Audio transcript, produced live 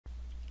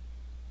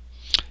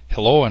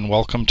Hello and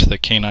welcome to the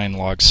Canine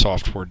Log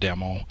software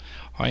demo.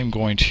 I am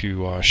going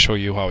to show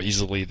you how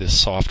easily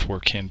this software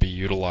can be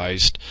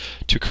utilized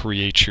to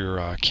create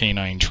your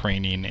canine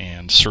training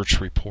and search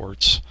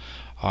reports.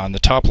 On the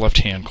top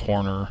left hand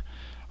corner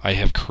I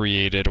have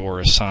created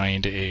or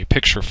assigned a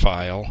picture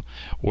file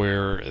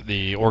where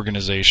the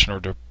organization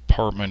or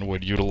department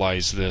would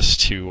utilize this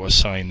to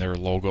assign their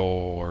logo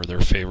or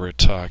their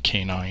favorite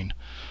canine.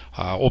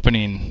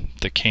 Opening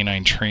the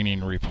canine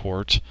training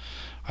report,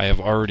 I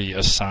have already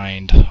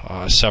assigned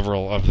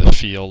several of the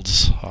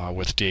fields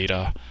with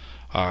data.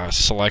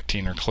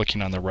 Selecting or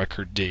clicking on the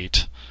record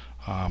date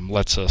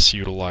lets us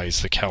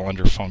utilize the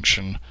calendar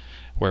function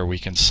where we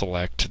can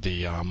select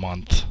the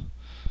month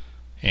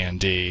and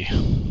day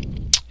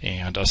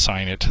and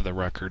assign it to the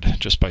record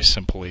just by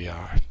simply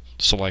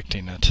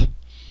selecting it.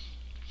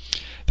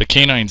 The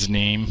canine's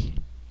name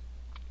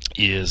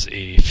is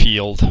a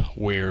field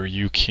where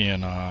you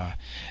can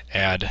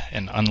add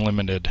an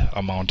unlimited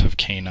amount of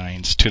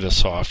canines to the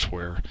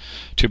software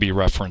to be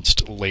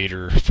referenced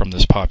later from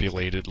this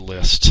populated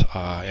list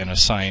and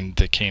assign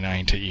the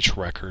canine to each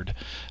record.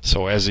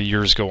 So as the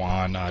years go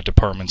on,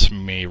 departments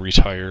may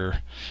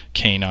retire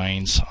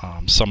canines.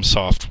 Some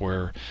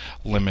software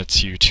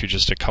limits you to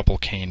just a couple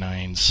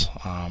canines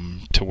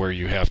to where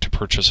you have to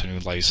purchase a new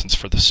license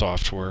for the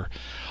software.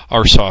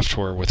 Our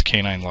software with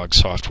Canine Log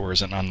software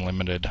is an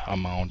unlimited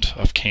amount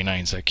of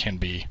canines that can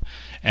be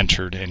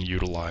entered and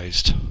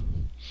utilized.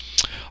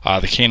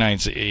 The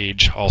canine's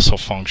age also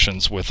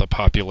functions with a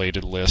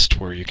populated list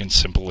where you can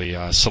simply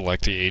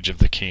select the age of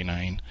the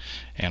canine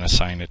and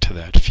assign it to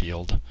that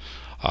field.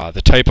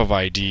 The type of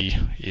ID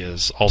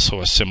is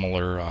also a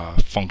similar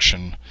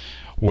function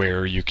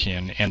where you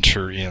can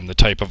enter in the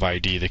type of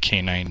ID the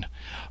canine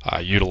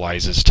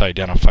utilizes to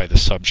identify the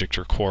subject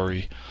or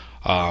quarry.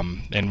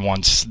 And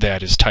once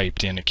that is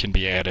typed in, it can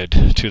be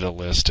added to the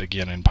list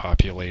again and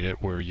populate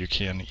it where you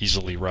can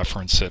easily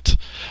reference it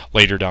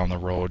later down the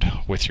road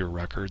with your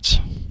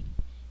records.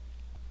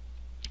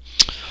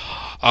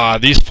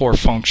 These four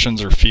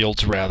functions or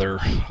fields rather,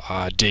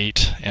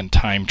 date and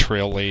time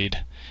trail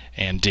laid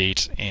and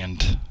date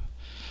and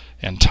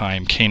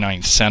time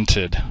canine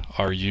scented,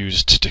 are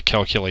used to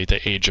calculate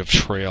the age of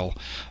trail.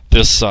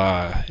 This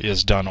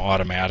is done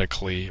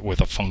automatically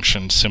with a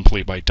function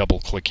simply by double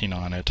clicking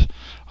on it.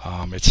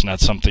 It's not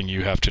something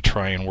you have to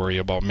try and worry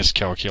about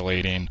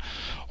miscalculating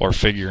or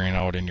figuring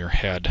out in your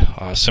head.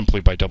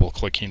 Simply by double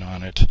clicking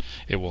on it,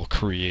 it will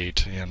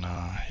create and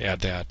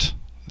add that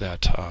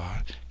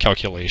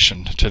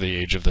calculation to the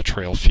age of the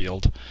trail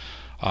field.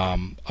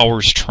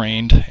 Hours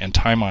trained and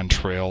time on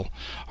trail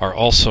are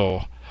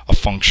also a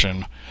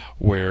function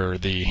where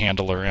the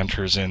handler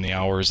enters in the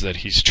hours that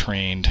he's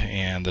trained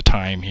and the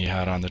time he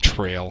had on the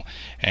trail,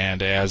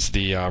 and as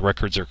the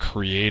records are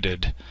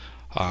created,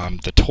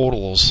 the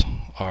totals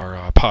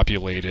are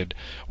populated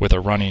with a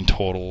running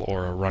total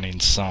or a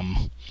running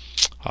sum.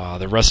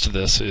 The rest of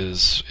this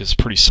is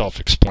pretty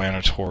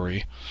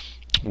self-explanatory,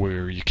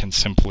 where you can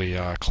simply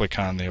click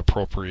on the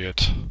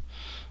appropriate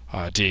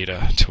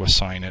data to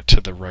assign it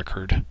to the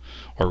record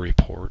or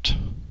report.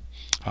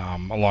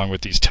 Along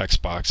with these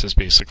text boxes,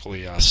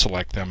 basically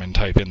select them and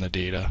type in the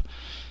data,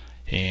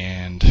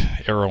 and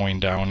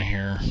arrowing down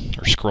here,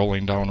 or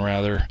scrolling down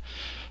rather,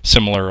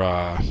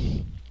 similar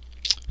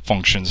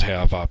functions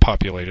have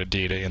populated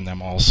data in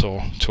them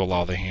also to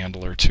allow the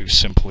handler to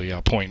simply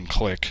point and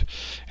click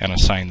and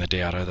assign the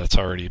data that's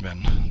already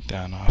been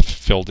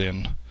filled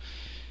in.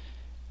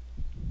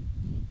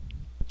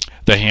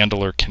 The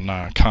handler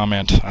can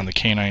comment on the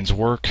canine's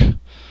work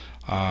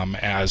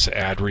as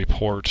add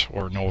report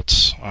or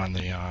notes on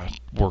the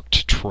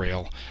worked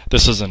trail.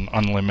 This is an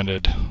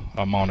unlimited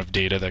amount of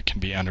data that can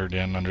be entered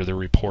in under the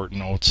report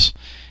notes.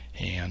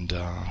 And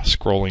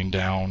scrolling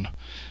down,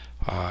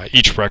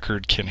 each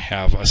record can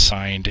have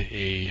assigned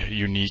a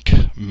unique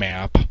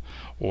map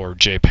or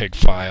JPEG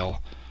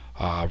file,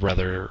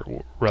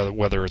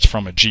 whether it's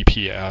from a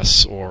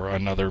GPS or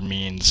another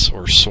means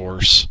or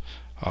source.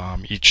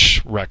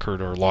 Each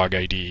record or log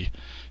ID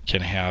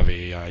can have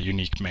a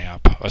unique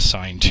map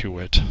assigned to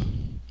it.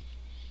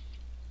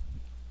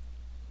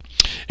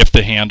 If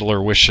the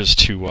handler wishes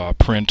to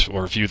print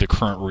or view the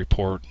current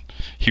report,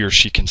 he or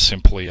she can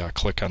simply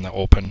click on the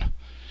open,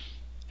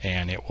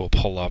 and it will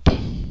pull up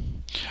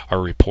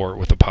our report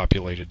with the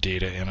populated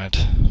data in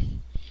it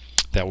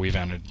that we've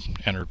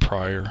entered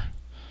prior.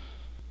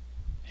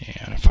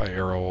 And if I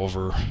arrow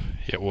over,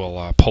 it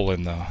will pull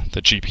in the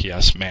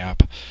GPS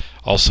map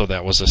also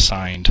that was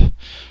assigned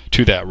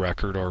to that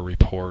record or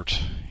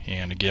report.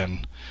 And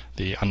again,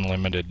 the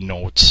unlimited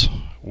notes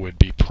would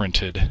be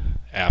printed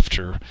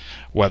after,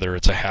 whether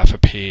it's a half a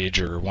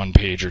page or 1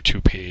 page or 2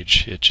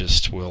 page, it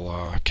just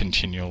will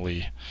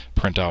continually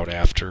print out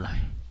after.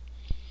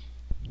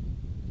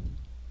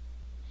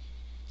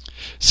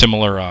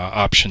 Similar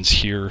options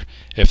here.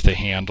 If the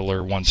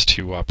handler wants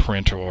to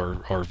print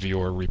or view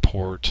a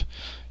report,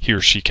 he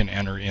or she can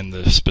enter in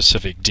the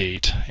specific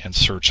date and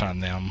search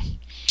on them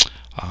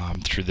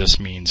through this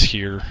means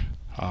here.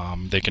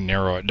 They can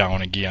narrow it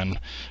down again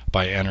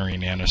by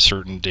entering in a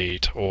certain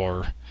date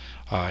or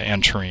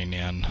entering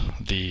in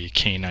the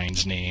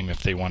canine's name.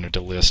 If they wanted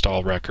to list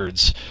all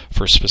records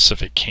for a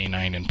specific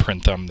canine and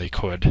print them, they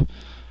could.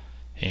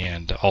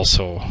 And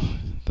also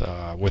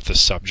with the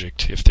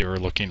subject, if they were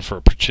looking for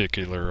a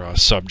particular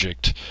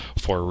subject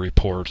for a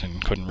report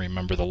and couldn't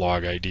remember the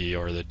log ID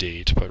or the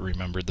date, but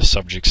remembered the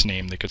subject's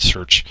name, they could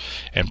search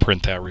and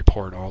print that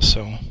report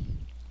also.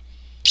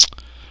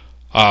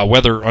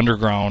 Weather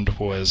Underground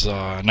was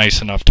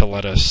nice enough to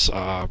let us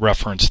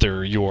reference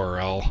their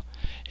URL,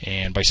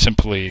 and by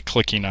simply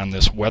clicking on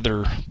this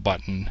weather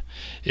button,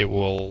 it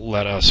will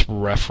let us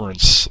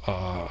reference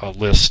a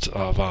list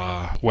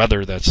of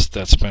weather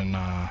that's been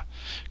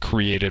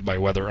created by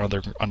Weather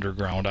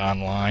Underground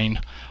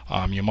online.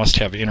 You must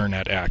have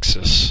internet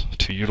access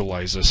to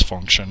utilize this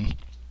function,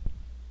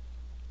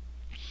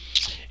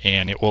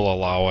 and it will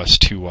allow us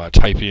to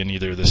type in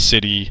either the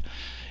city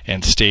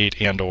and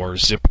state and or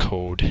zip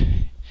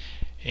code,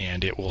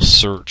 and it will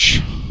search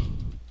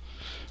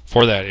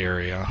for that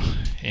area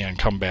and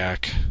come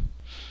back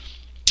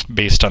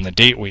based on the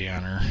date we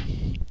enter.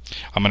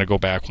 I'm going to go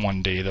back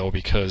one day though,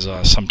 because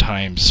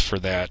sometimes for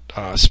that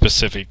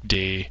specific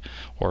day,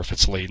 or if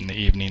it's late in the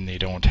evening, they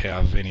don't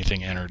have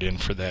anything entered in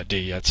for that day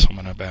yet, so I'm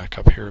going to back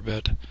up here a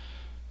bit.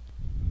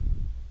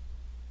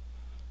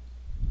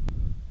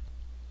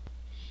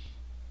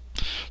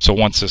 So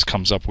once this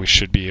comes up, we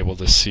should be able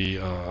to see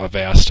a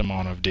vast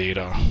amount of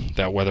data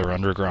that Weather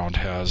Underground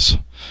has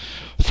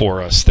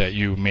for us that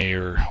you may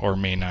or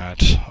may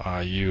not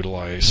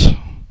utilize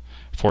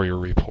for your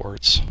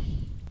reports.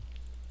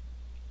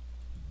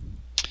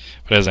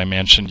 But as I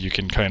mentioned, you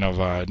can kind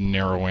of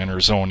narrow in or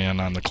zone in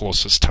on the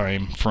closest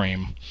time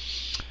frame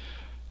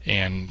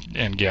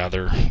and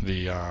gather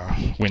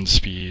the wind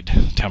speed,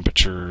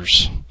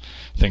 temperatures,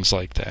 things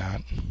like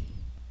that.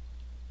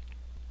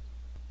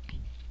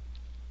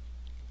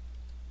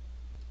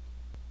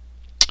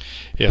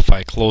 If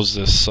I close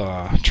this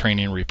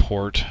training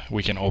report,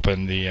 we can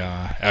open the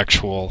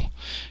actual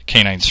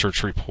canine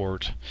search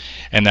report,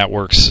 and that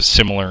works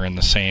similar in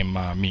the same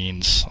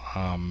means.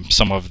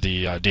 Some of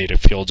the data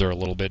fields are a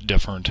little bit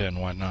different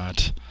and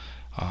whatnot,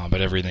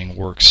 but everything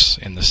works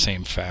in the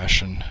same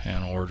fashion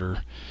and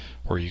order,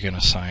 where you can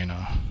assign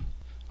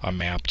a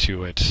map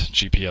to it,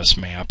 GPS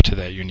map to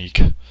that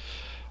unique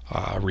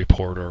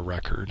report or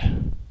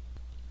record.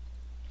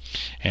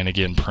 And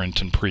again, print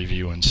and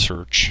preview and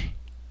search.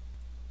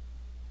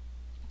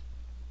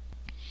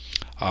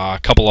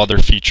 A couple other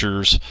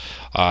features.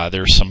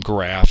 There's some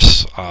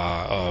graphs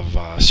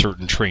of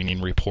certain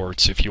training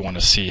reports if you want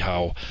to see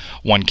how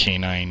one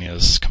canine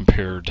is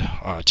compared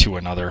to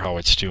another, how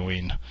it's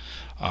doing.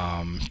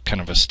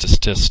 Kind of a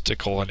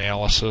statistical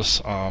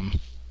analysis.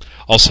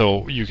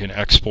 Also, you can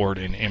export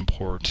and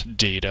import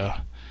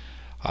data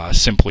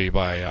simply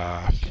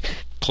by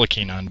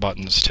clicking on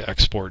buttons to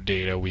export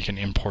data. We can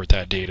import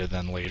that data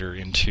then later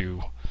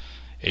into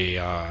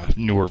a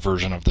newer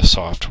version of the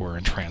software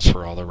and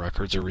transfer all the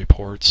records or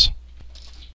reports.